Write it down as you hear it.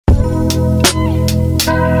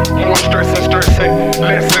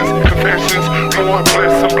lessons, confessions. Lord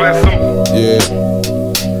bless him. Yeah.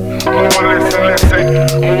 More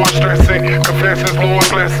listen, more stressing, confessions, Lord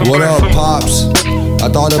bless him. What up, Pops? I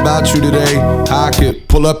thought about you today. How I could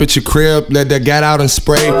pull up at your crib, let that gat out and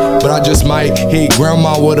spray. But I just might hit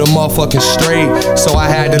grandma with a motherfucking stray. So I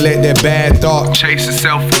had to let that bad thought chase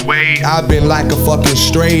itself away. I've been like a fucking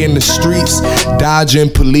stray in the streets, dodging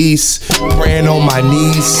police, praying on my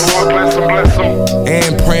knees. Lord bless him.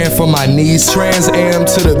 And praying for my knees. Trans Am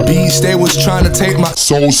to the beach. They was trying to take my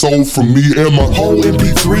soul from me and my whole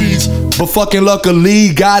MP3s. But fucking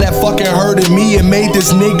luckily, God had fucking heard of me and made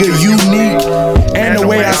this nigga unique. And the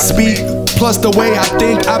way I speak, plus the way I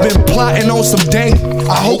think, I've been plotting on some dank.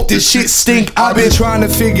 I hope this shit stink. I've been trying to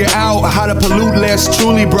figure out how to pollute less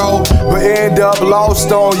truly, bro, but end up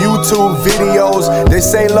lost on YouTube videos. They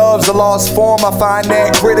say love's a lost form, I find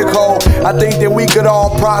that critical. I think that we could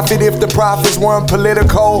all profit if the profits weren't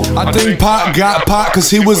political. I think Pac got Pac cause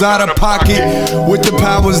he was out of pocket with the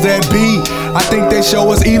powers that be. I think they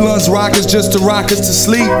show us Elon's rockets just to rock us to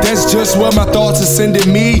sleep. That's just where my thoughts are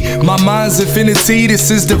sending me. My mind's infinity,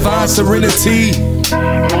 this is divine serenity.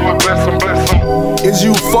 Lord bless him. Is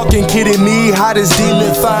you fucking kidding me? How does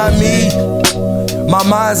demon find me? My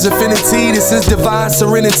mind's infinity, this is divine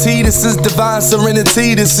serenity. This is divine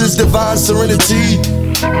serenity. This is divine serenity.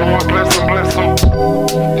 Lord bless him.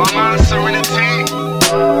 My mind's serenity.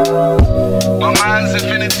 My mind's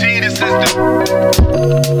infinity, this is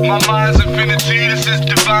my mind's infinity, this is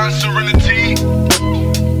divine serenity.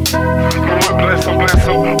 Lord bless him.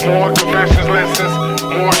 More confessions, lessons,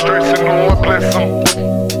 more stressing. Lord bless him.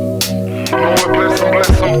 Lord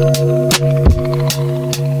bless him.